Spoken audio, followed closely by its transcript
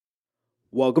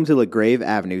Welcome to LaGrave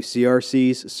Avenue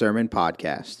CRC's Sermon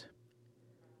Podcast.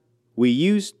 We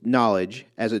use knowledge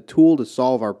as a tool to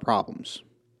solve our problems.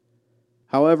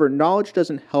 However, knowledge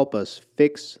doesn't help us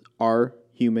fix our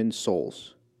human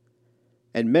souls.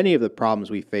 And many of the problems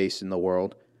we face in the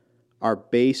world are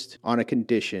based on a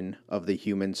condition of the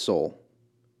human soul.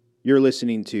 You're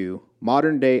listening to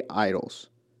Modern Day Idols,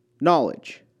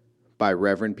 Knowledge, by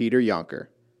Reverend Peter Yonker.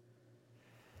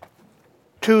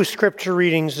 Two scripture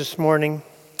readings this morning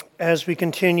as we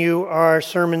continue our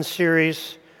sermon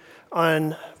series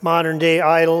on modern day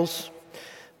idols.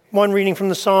 One reading from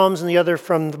the Psalms and the other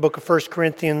from the book of 1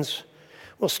 Corinthians.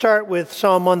 We'll start with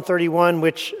Psalm 131,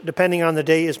 which, depending on the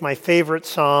day, is my favorite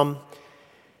psalm.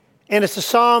 And it's a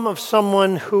psalm of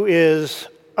someone who is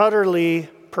utterly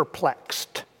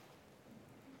perplexed.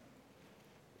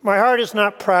 My heart is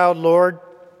not proud, Lord.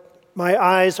 My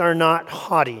eyes are not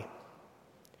haughty.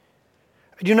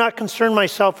 I do not concern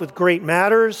myself with great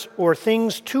matters or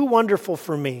things too wonderful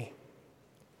for me.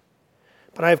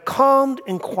 But I have calmed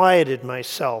and quieted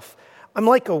myself. I'm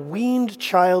like a weaned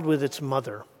child with its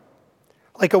mother.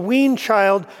 Like a weaned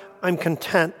child, I'm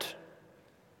content.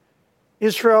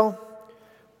 Israel,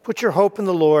 put your hope in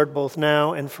the Lord both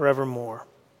now and forevermore.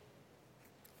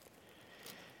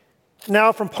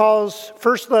 Now from Paul's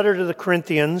first letter to the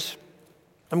Corinthians,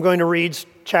 I'm going to read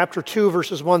chapter 2,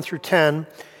 verses 1 through 10.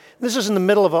 This is in the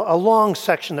middle of a long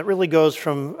section that really goes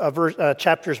from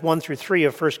chapters 1 through 3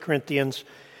 of 1 Corinthians.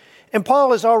 And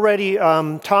Paul is already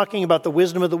talking about the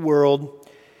wisdom of the world,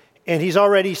 and he's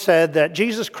already said that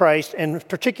Jesus Christ, and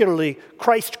particularly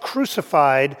Christ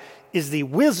crucified, is the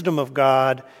wisdom of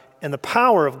God and the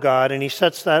power of God, and he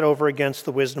sets that over against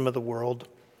the wisdom of the world.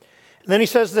 And then he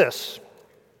says this,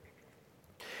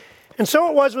 "And so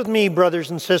it was with me,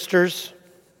 brothers and sisters.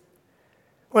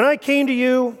 When I came to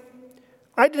you,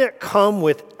 I didn't come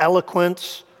with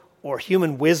eloquence or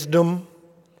human wisdom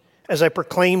as I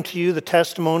proclaimed to you the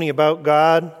testimony about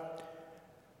God.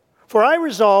 For I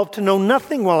resolved to know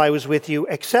nothing while I was with you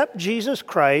except Jesus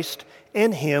Christ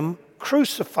and Him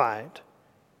crucified.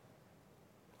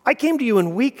 I came to you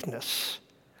in weakness,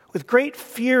 with great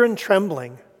fear and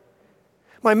trembling.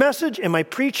 My message and my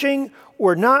preaching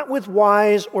were not with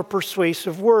wise or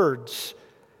persuasive words,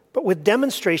 but with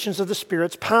demonstrations of the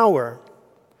Spirit's power,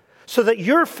 so that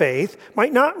your faith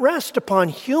might not rest upon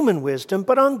human wisdom,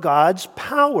 but on God's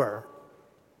power.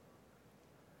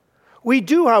 We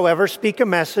do, however, speak a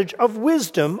message of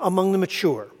wisdom among the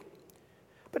mature,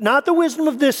 but not the wisdom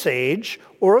of this age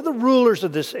or of the rulers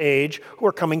of this age who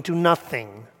are coming to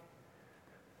nothing.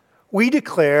 We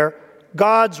declare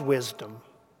God's wisdom,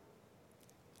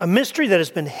 a mystery that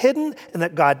has been hidden and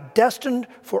that God destined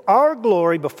for our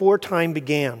glory before time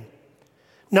began.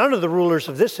 None of the rulers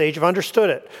of this age have understood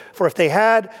it, for if they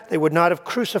had, they would not have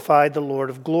crucified the Lord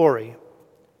of glory.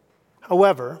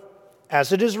 However,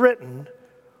 as it is written,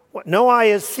 what no eye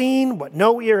has seen, what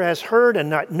no ear has heard, and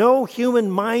not no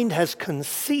human mind has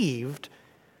conceived,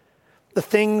 the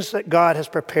things that God has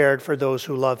prepared for those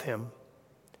who love Him.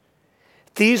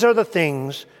 These are the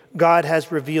things God has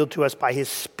revealed to us by His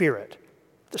Spirit.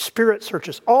 The Spirit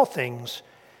searches all things,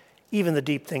 even the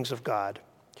deep things of God."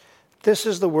 This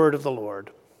is the word of the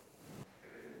Lord.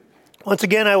 Once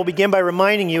again, I will begin by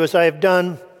reminding you, as I have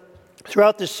done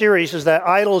throughout this series, is that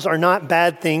idols are not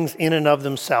bad things in and of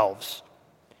themselves.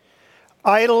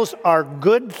 Idols are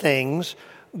good things,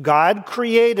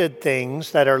 God-created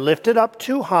things that are lifted up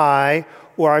too high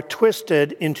or are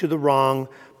twisted into the wrong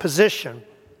position.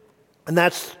 And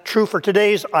that's true for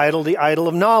today's idol, the idol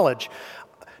of knowledge.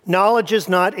 Knowledge is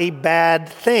not a bad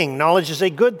thing. Knowledge is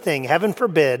a good thing. Heaven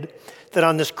forbid that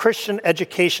on this Christian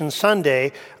Education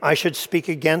Sunday, I should speak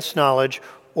against knowledge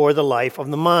or the life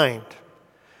of the mind.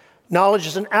 Knowledge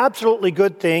is an absolutely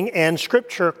good thing, and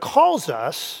Scripture calls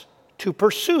us to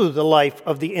pursue the life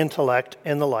of the intellect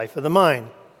and the life of the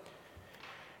mind.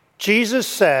 Jesus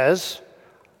says,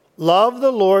 "Love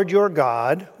the Lord your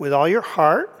God with all your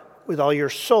heart, with all your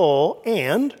soul,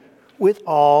 and with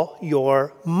all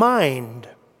your mind."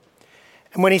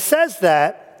 And when he says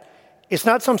that, it's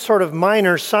not some sort of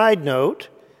minor side note.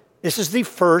 This is the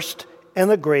first and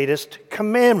the greatest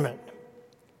commandment.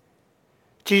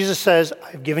 Jesus says,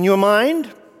 "I've given you a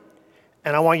mind,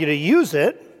 and I want you to use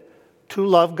it to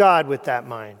love God with that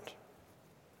mind."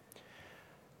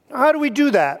 Now, how do we do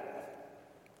that?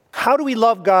 How do we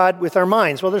love God with our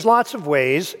minds? Well, there's lots of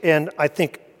ways, and I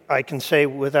think I can say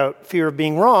without fear of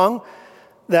being wrong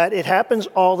that it happens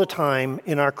all the time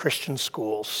in our Christian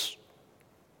schools.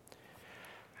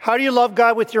 How do you love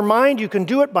God with your mind? You can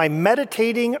do it by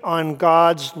meditating on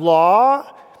God's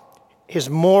law, His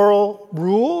moral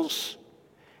rules,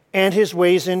 and His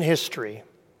ways in history.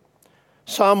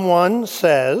 Psalm 1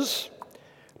 says,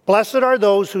 "Blessed are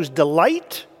those whose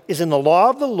delight is in the law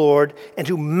of the Lord and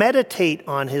who meditate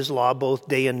on his law both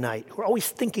day and night," who are always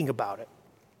thinking about it.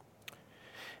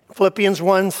 Philippians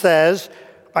 1 says,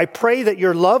 "I pray that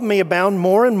your love may abound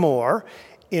more and more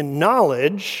in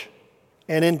knowledge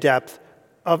and in depth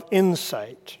of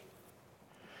insight."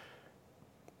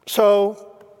 So,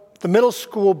 the middle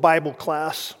school Bible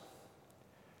class,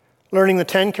 learning the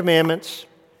 10 Commandments,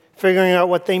 figuring out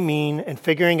what they mean, and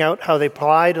figuring out how they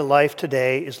apply to life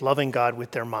today is loving God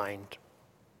with their mind.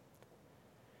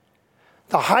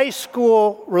 The high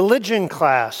school religion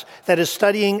class that is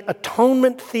studying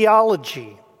atonement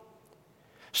theology,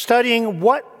 studying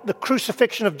what the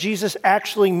crucifixion of Jesus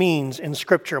actually means in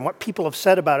Scripture and what people have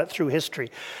said about it through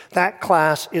history, that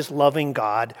class is loving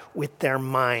God with their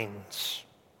minds.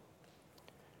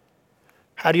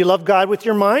 How do you love God with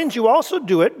your minds? You also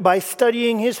do it by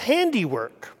studying his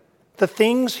handiwork, the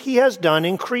things he has done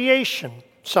in creation.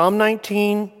 Psalm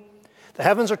 19, the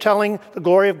heavens are telling the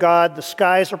glory of God, the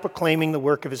skies are proclaiming the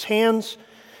work of his hands.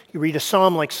 You read a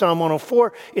psalm like Psalm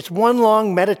 104, it's one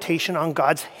long meditation on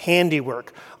God's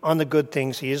handiwork, on the good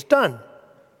things he has done.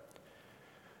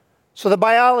 So the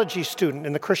biology student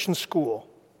in the Christian school,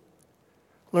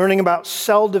 learning about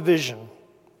cell division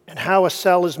and how a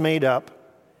cell is made up,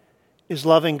 is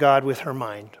loving God with her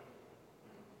mind.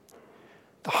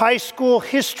 The high school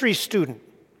history student,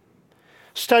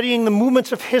 studying the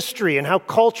movements of history and how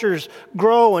cultures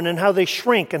grow and how they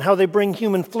shrink and how they bring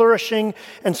human flourishing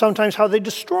and sometimes how they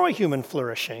destroy human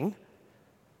flourishing,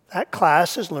 that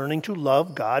class is learning to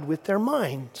love God with their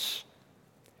minds.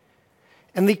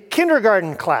 And the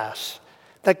kindergarten class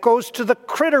that goes to the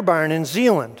critter barn in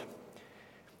Zealand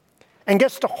and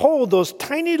gets to hold those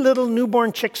tiny little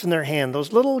newborn chicks in their hand,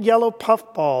 those little yellow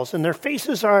puff balls, and their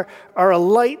faces are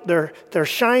alight, they're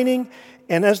shining,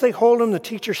 and as they hold them, the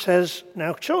teacher says,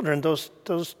 "Now, children, those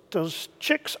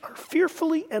chicks are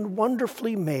fearfully and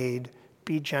wonderfully made.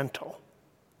 Be gentle."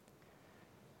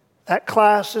 That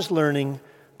class is learning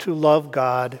to love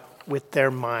God with their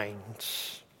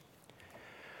minds.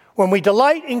 When we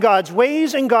delight in God's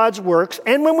ways and God's works,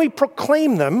 and when we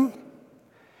proclaim them,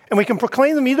 and we can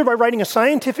proclaim them either by writing a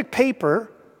scientific paper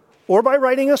or by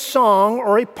writing a song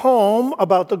or a poem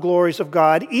about the glories of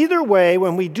God. Either way,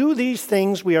 when we do these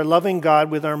things, we are loving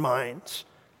God with our minds.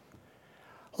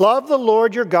 Love the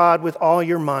Lord your God with all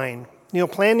your mind. Neil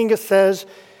Plantinga says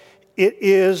it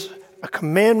is a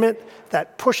commandment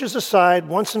that pushes aside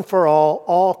once and for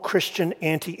all Christian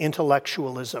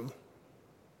anti-intellectualism.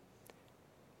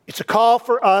 It's a call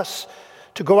for us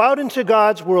to go out into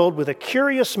God's world with a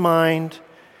curious mind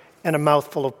and a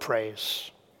mouthful of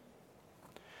praise.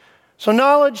 So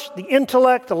knowledge, the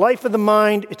intellect, the life of the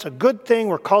mind, it's a good thing.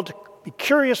 We're called to be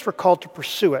curious. We're called to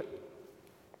pursue it.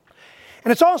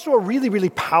 And it's also a really,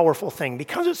 really powerful thing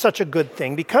because it's such a good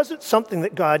thing, because it's something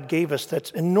that God gave us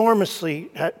that's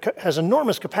has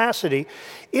enormous capacity.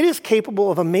 It is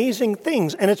capable of amazing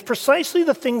things. And it's precisely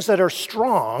the things that are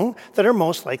strong that are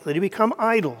most likely to become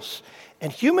idols.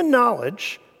 And human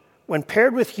knowledge, when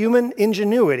paired with human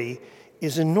ingenuity,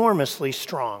 is enormously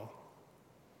strong.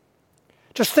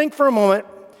 Just think for a moment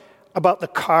about the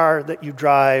car that you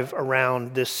drive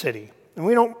around this city. And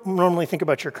we don't normally think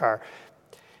about your car.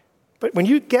 But when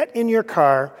you get in your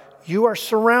car, you are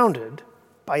surrounded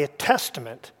by a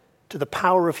testament to the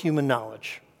power of human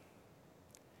knowledge.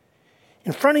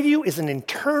 In front of you is an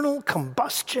internal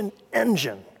combustion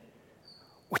engine,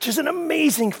 which is an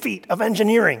amazing feat of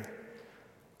engineering.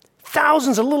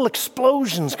 Thousands of little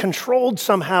explosions controlled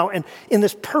somehow and in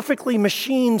this perfectly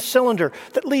machined cylinder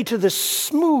that lead to this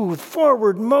smooth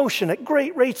forward motion at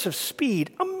great rates of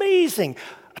speed. Amazing.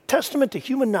 A testament to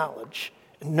human knowledge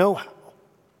and know-how.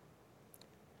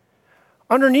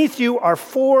 Underneath you are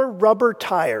 4 rubber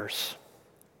tires.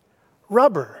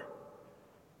 Rubber.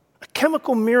 A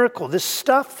chemical miracle. This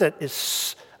stuff that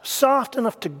is soft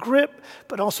enough to grip,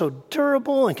 but also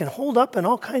durable and can hold up in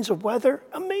all kinds of weather.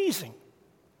 Amazing.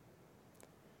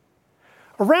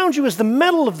 Around you is the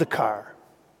metal of the car.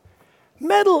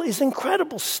 Metal is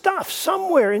incredible stuff.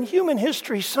 Somewhere in human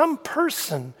history, some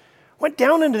person went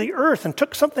down into the earth and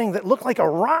took something that looked like a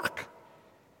rock,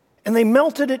 and they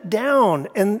melted it down,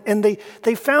 and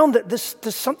they found that this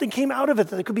something came out of it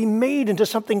that could be made into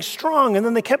something strong, and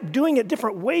then they kept doing it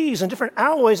different ways and different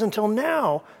alloys until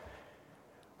now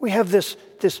we have this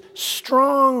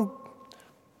strong,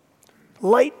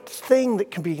 light thing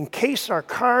that can encase our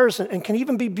cars and can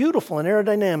even be beautiful and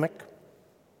aerodynamic.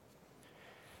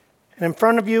 And in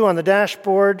front of you on the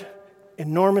dashboard,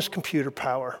 enormous computer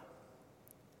power.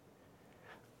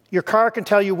 Your car can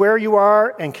tell you where you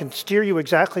are and can steer you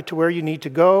exactly to where you need to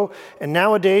go. And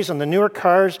nowadays, on the newer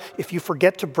cars, if you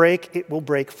forget to brake, it will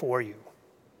brake for you.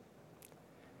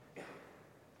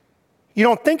 You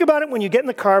don't think about it when you get in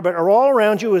the car, but all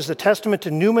around you is the testament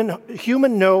to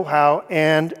human know-how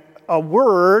and a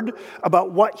word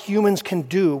about what humans can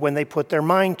do when they put their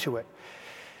mind to it.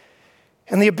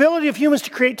 And the ability of humans to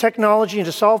create technology and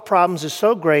to solve problems is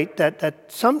so great that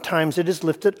sometimes it is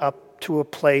lifted up to a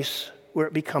place where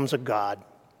it becomes a god,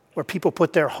 where people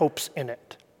put their hopes in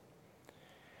it.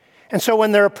 And so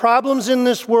when there are problems in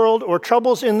this world or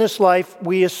troubles in this life,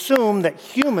 we assume that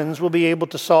humans will be able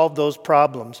to solve those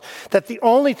problems. That the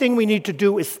only thing we need to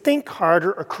do is think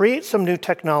harder or create some new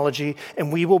technology,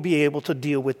 and we will be able to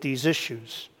deal with these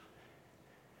issues.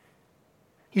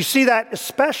 You see that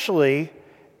especially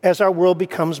as our world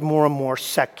becomes more and more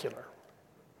secular.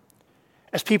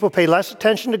 As people pay less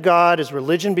attention to God, as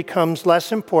religion becomes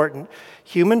less important,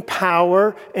 human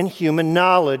power and human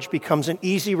knowledge becomes an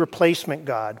easy replacement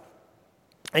God.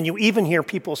 And you even hear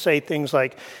people say things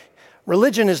like,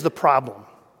 religion is the problem.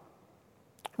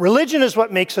 Religion is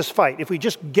what makes us fight. If we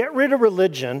just get rid of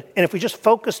religion, and if we just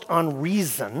focused on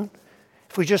reason,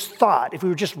 if we just thought, if we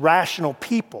were just rational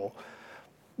people,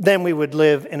 then we would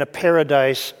live in a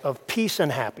paradise of peace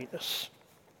and happiness.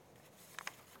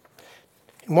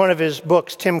 In one of his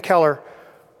books, Tim Keller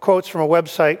quotes from a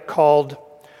website called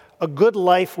A Good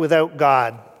Life Without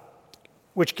God,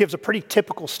 which gives a pretty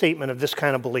typical statement of this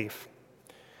kind of belief.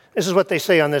 This is what they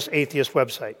say on this atheist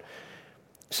website.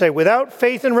 They say, without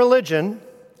faith in religion,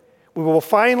 we will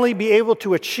finally be able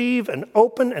to achieve an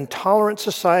open and tolerant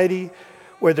society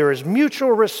where there is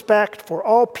mutual respect for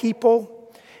all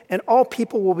people, and all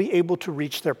people will be able to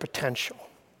reach their potential.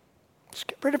 Let's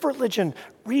get rid of religion,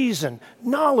 reason,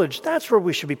 knowledge. That's where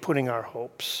we should be putting our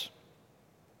hopes.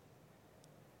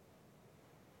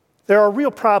 There are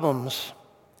real problems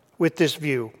with this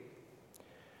view.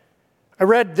 I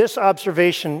read this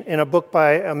observation in a book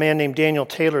by a man named Daniel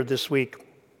Taylor this week.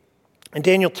 And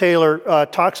Daniel Taylor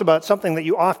talks about something that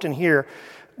you often hear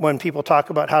when people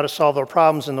talk about how to solve their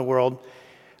problems in the world.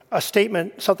 A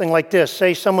statement, something like this.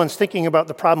 Say someone's thinking about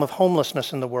the problem of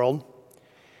homelessness in the world,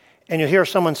 and you hear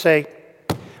someone say,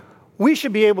 we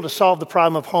should be able to solve the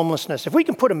problem of homelessness. If we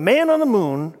can put a man on the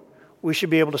moon, we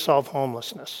should be able to solve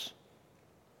homelessness.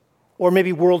 Or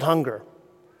maybe world hunger.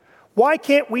 Why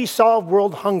can't we solve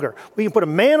world hunger? We can put a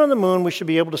man on the moon, we should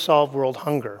be able to solve world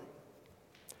hunger.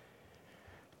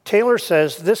 Taylor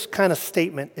says this kind of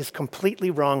statement is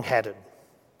completely wrong-headed.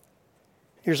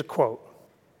 Here's a quote.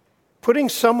 Putting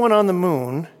someone on the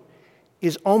moon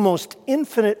is almost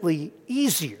infinitely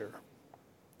easier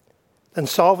than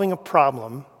solving a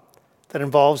problem that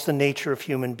involves the nature of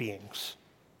human beings.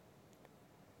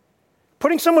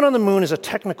 Putting someone on the moon is a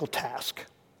technical task.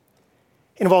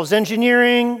 It involves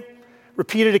engineering,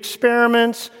 repeated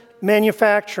experiments,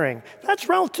 manufacturing. That's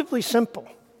relatively simple.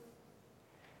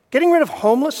 Getting rid of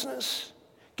homelessness,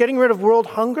 getting rid of world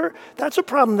hunger, that's a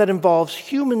problem that involves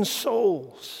human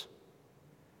souls.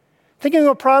 Thinking of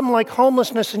a problem like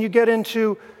homelessness and you get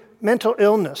into mental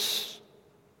illness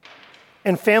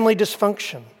and family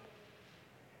dysfunction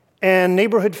and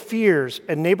neighborhood fears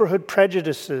and neighborhood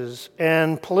prejudices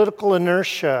and political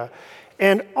inertia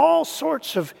and all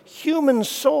sorts of human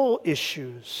soul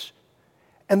issues.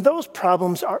 And those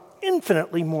problems are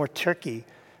infinitely more tricky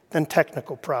than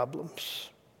technical problems.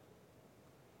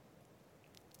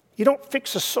 You don't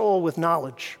fix a soul with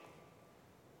knowledge.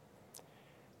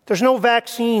 There's no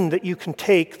vaccine that you can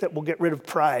take that will get rid of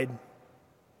pride.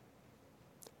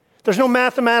 There's no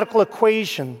mathematical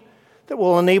equation that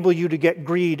will enable you to get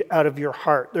greed out of your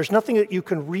heart. There's nothing that you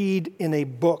can read in a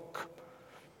book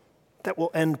that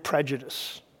will end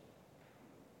prejudice.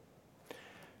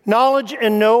 Knowledge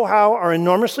and know-how are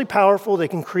enormously powerful. They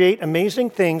can create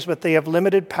amazing things, but they have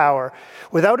limited power.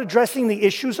 Without addressing the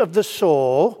issues of the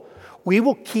soul, we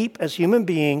will keep, as human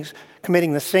beings,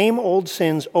 committing the same old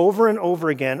sins over and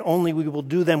over again, only we will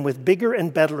do them with bigger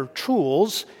and better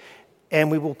tools,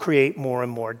 and we will create more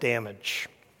and more damage.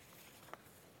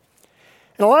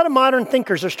 And a lot of modern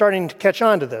thinkers are starting to catch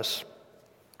on to this.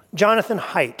 Jonathan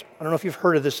Haidt, I don't know if you've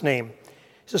heard of this name.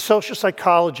 He's a social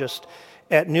psychologist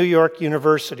at New York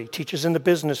University, teaches in the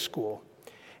business school.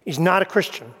 He's not a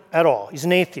Christian at all. He's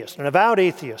an atheist, an avowed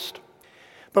atheist.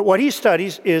 But what he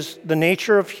studies is the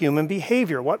nature of human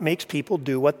behavior, what makes people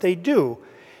do what they do.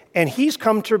 And he's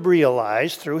come to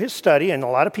realize through his study, and a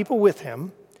lot of people with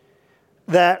him,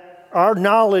 that our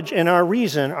knowledge and our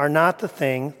reason are not the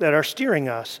thing that are steering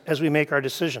us as we make our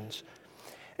decisions.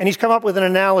 And he's come up with an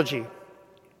analogy.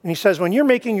 And he says, when you're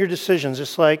making your decisions,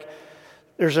 it's like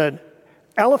there's an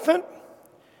elephant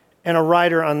and a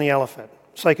rider on the elephant.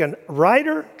 It's like a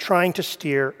rider trying to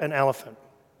steer an elephant.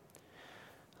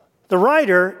 The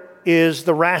rider is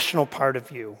the rational part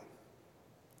of you.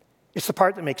 It's the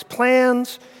part that makes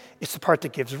plans. It's the part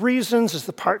that gives reasons. It's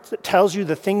the part that tells you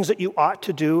the things that you ought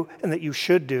to do and that you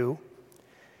should do.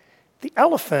 The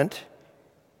elephant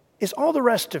is all the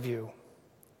rest of you.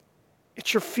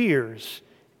 It's your fears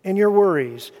and your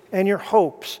worries and your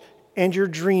hopes and your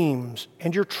dreams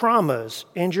and your traumas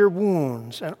and your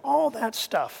wounds and all that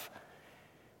stuff.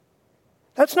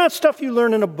 That's not stuff you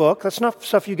learn in a book. That's not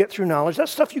stuff you get through knowledge.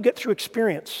 That's stuff you get through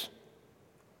experience.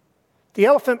 The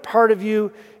elephant part of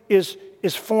you is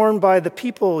formed by the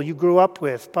people you grew up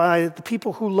with, by the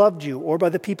people who loved you, or by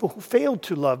the people who failed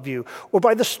to love you, or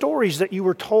by the stories that you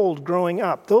were told growing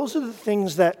up. Those are the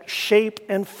things that shape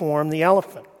and form the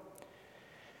elephant.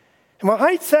 And what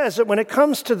Haidt says that when it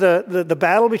comes to the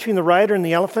battle between the rider and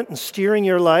the elephant and steering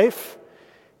your life,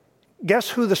 guess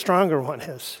who the stronger one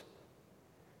is?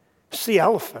 It's the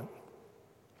elephant.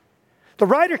 The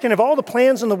rider can have all the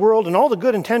plans in the world and all the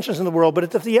good intentions in the world, but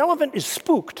if the elephant is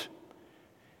spooked,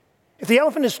 if the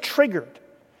elephant is triggered,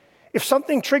 if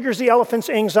something triggers the elephant's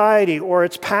anxiety or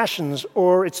its passions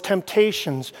or its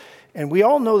temptations, and we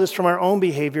all know this from our own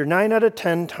behavior, 9 out of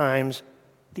 10 times,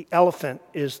 the elephant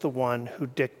is the one who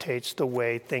dictates the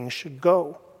way things should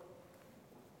go.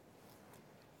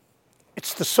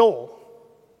 It's the soul.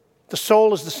 The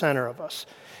soul is the center of us.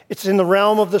 It's in the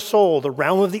realm of the soul, the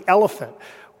realm of the elephant,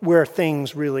 where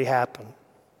things really happen.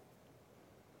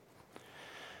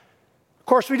 Of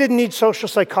course, we didn't need social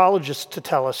psychologists to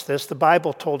tell us this. The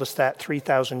Bible told us that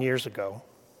 3,000 years ago.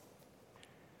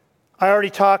 I already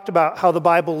talked about how the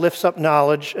Bible lifts up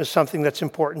knowledge as something that's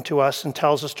important to us and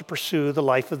tells us to pursue the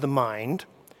life of the mind.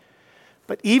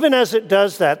 But even as it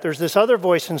does that, there's this other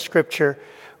voice in Scripture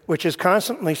which is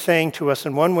constantly saying to us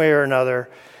in one way or another,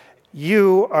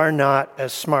 you are not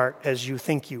as smart as you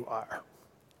think you are.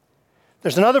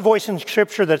 There's another voice in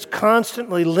Scripture that's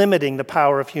constantly limiting the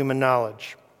power of human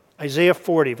knowledge. Isaiah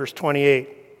 40, verse 28.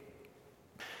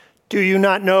 Do you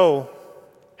not know?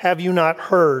 Have you not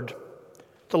heard?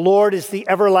 The Lord is the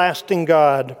everlasting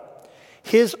God.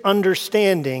 His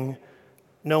understanding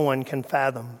no one can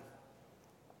fathom.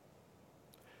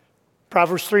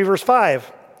 Proverbs 3, verse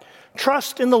 5.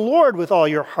 Trust in the Lord with all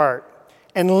your heart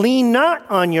and lean not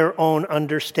on your own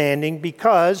understanding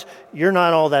because you're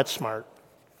not all that smart.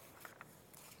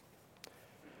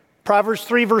 Proverbs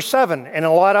 3, verse 7, and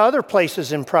a lot of other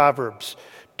places in Proverbs.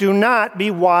 Do not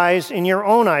be wise in your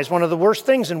own eyes. One of the worst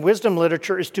things in wisdom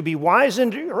literature is to be wise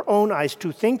in your own eyes,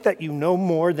 to think that you know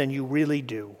more than you really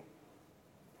do.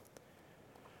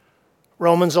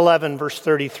 Romans 11, verse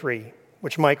 33,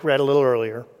 which Mike read a little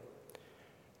earlier.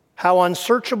 How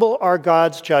unsearchable are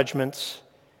God's judgments,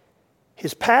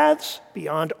 his paths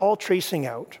beyond all tracing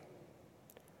out.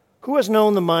 Who has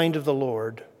known the mind of the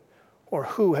Lord, or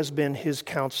who has been his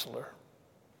counselor?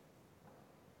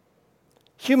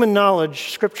 Human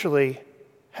knowledge, scripturally,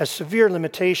 has severe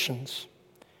limitations.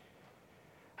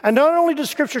 And not only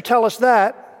does Scripture tell us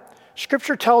that,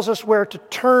 Scripture tells us where to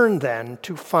turn then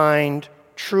to find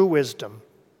true wisdom,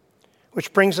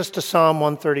 which brings us to Psalm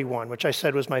 131, which I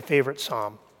said was my favorite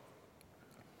psalm.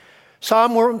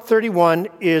 Psalm 131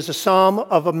 is a psalm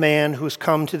of a man who's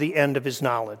come to the end of his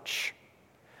knowledge.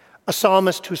 A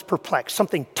psalmist who's perplexed.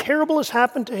 Something terrible has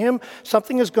happened to him.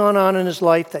 Something has gone on in his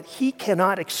life that he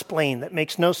cannot explain, that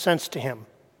makes no sense to him.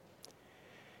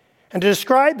 And to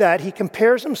describe that, he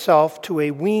compares himself to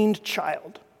a weaned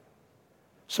child.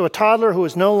 So a toddler who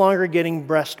is no longer getting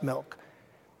breast milk.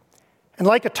 And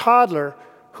like a toddler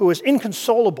who is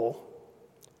inconsolable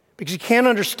because he can't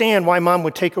understand why mom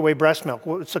would take away breast milk.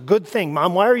 Well, it's a good thing.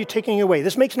 Mom, why are you taking it away?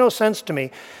 This makes no sense to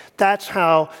me. That's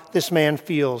how this man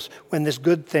feels when this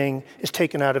good thing is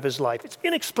taken out of his life. It's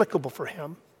inexplicable for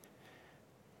him.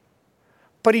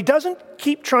 But he doesn't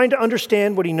keep trying to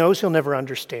understand what he knows he'll never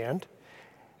understand.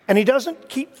 And he doesn't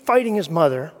keep fighting his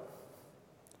mother.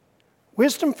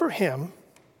 Wisdom for him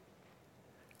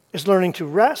is learning to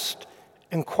rest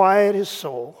and quiet his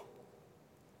soul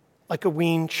like a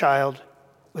weaned child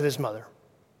with his mother.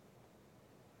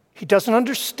 He doesn't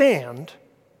understand,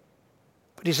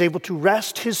 but he's able to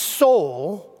rest his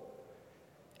soul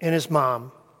in his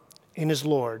mom, in his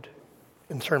Lord,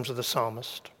 in terms of the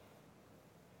psalmist.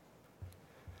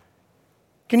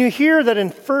 Can you hear that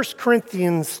in 1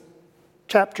 Corinthians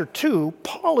chapter 2,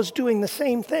 Paul is doing the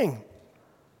same thing,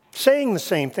 saying the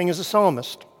same thing as the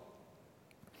psalmist.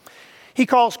 He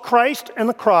calls Christ and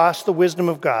the cross the wisdom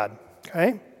of God,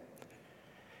 okay?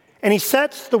 And he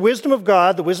sets the wisdom of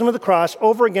God, the wisdom of the cross,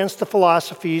 over against the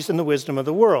philosophies and the wisdom of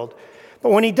the world.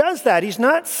 But when he does that, he's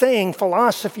not saying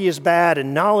philosophy is bad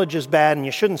and knowledge is bad and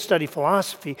you shouldn't study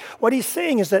philosophy. What he's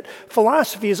saying is that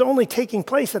philosophy is only taking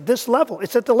place at this level.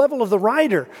 It's at the level of the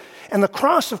rider. And the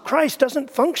cross of Christ doesn't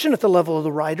function at the level of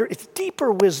the rider. It's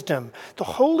deeper wisdom. The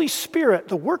Holy Spirit,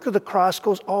 the work of the cross,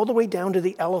 goes all the way down to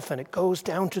the elephant. It goes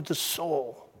down to the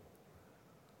soul.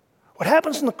 What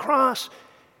happens in the cross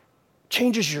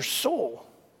changes your soul.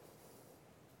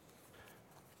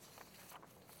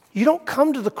 You don't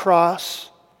come to the cross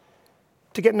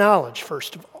to get knowledge,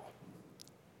 first of all.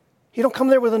 You don't come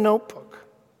there with a notebook.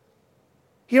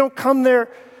 You don't come there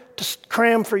to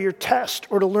cram for your test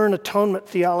or to learn atonement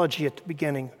theology at the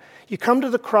beginning. You come to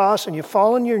the cross and you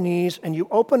fall on your knees and you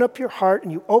open up your heart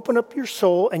and you open up your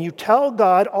soul and you tell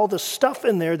God all the stuff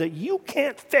in there that you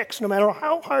can't fix no matter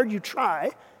how hard you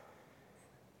try.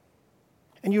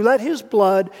 And you let His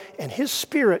blood and His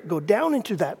Spirit go down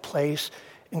into that place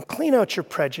and clean out your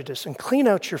prejudice, and clean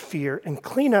out your fear, and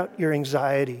clean out your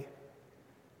anxiety.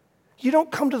 You don't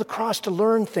come to the cross to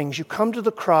learn things. You come to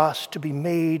the cross to be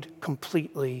made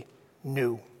completely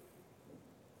new.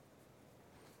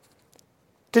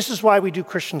 This is why we do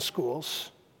Christian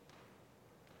schools.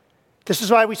 This is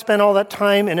why we spend all that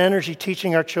time and energy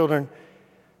teaching our children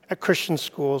at Christian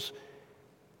schools.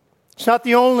 It's not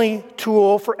the only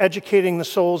tool for educating the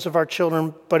souls of our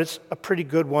children, but it's a pretty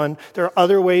good one. There are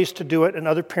other ways to do it, and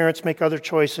other parents make other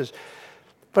choices.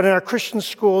 But in our Christian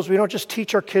schools, we don't just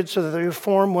teach our kids so that they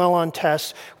perform well on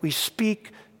tests. We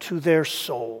speak to their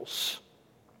souls.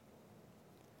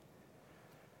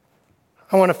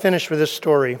 I want to finish with this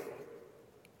story.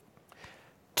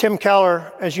 Tim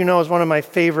Keller, as you know, is one of my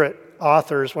favorite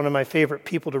authors, one of my favorite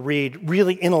people to read,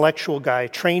 really intellectual guy,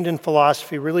 trained in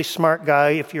philosophy, really smart guy.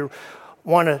 If you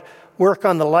want to work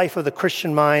on the life of the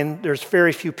Christian mind, there's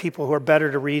very few people who are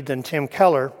better to read than Tim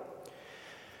Keller.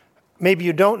 Maybe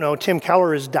you don't know, Tim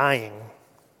Keller is dying.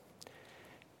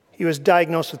 He was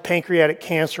diagnosed with pancreatic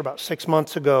cancer about 6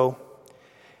 months ago.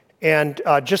 And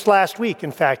just last week,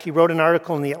 in fact, he wrote an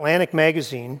article in the Atlantic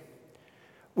magazine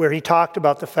where he talked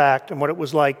about the fact and what it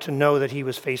was like to know that he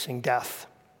was facing death.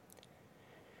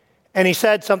 And he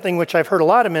said something which I've heard a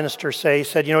lot of ministers say. He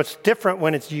said, it's different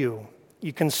when it's you.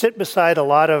 You can sit beside a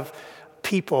lot of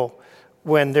people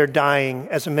when they're dying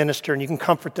as a minister, and you can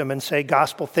comfort them and say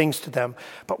gospel things to them.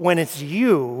 But when it's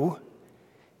you,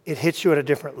 it hits you at a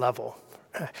different level.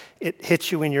 It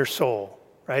hits you in your soul,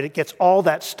 right? It gets all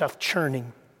that stuff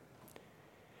churning.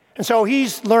 And so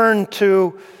he's learned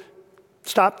to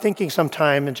stop thinking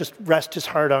sometime and just rest his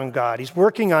heart on God. He's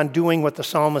working on doing what the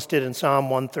psalmist did in Psalm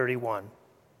 131.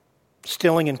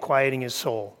 Stilling and quieting his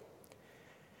soul.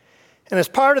 And as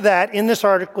part of that, in this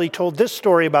article, he told this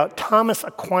story about Thomas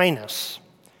Aquinas.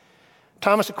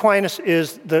 Thomas Aquinas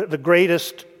is the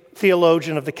greatest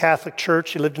theologian of the Catholic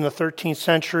Church. He lived in the 13th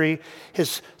century.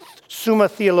 His Summa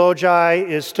Theologiae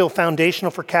is still foundational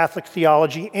for Catholic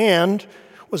theology and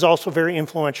was also very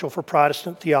influential for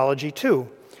Protestant theology too.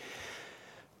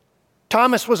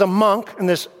 Thomas was a monk, and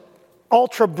this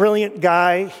ultra-brilliant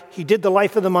guy. He did the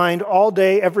life of the mind all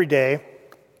day, every day.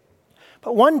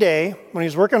 But one day, when he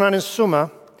was working on his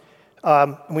Summa,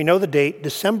 we know the date,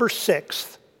 December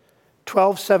 6th,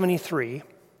 1273,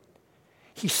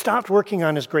 he stopped working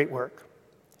on his great work.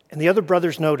 And the other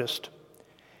brothers noticed.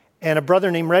 And a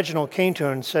brother named Reginald came to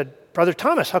him and said, "Brother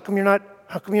Thomas, how come you're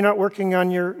not working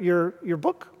on your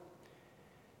book?"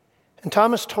 And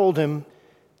Thomas told him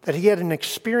that he had an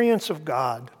experience of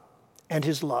God and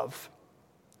His love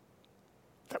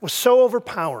that was so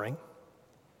overpowering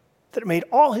that it made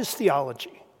all his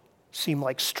theology seem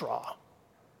like straw.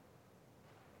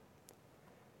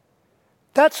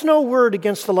 That's no word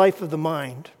against the life of the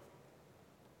mind.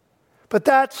 But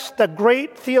that's the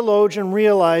great theologian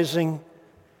realizing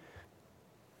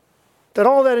that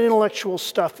all that intellectual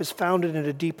stuff is founded in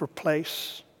a deeper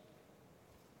place.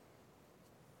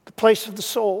 The place of the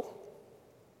soul.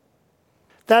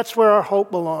 That's where our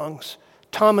hope belongs.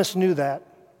 Thomas knew that.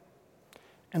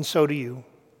 And so do you.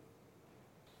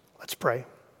 Let's pray.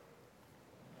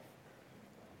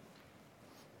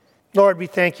 Lord, we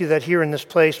thank you that here in this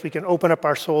place we can open up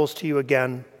our souls to you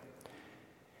again.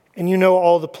 And you know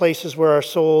all the places where our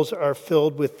souls are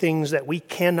filled with things that we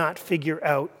cannot figure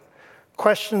out.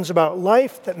 Questions about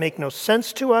life that make no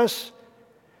sense to us.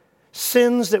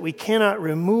 Sins that we cannot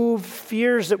remove.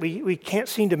 Fears that we can't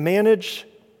seem to manage.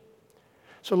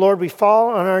 So Lord, we fall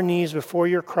on our knees before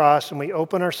your cross and we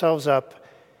open ourselves up.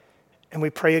 And we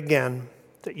pray again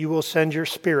that you will send your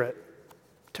Spirit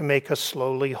to make us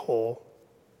slowly whole.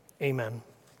 Amen.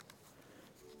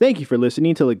 Thank you for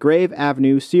listening to LaGrave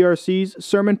Avenue CRC's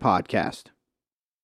Sermon Podcast.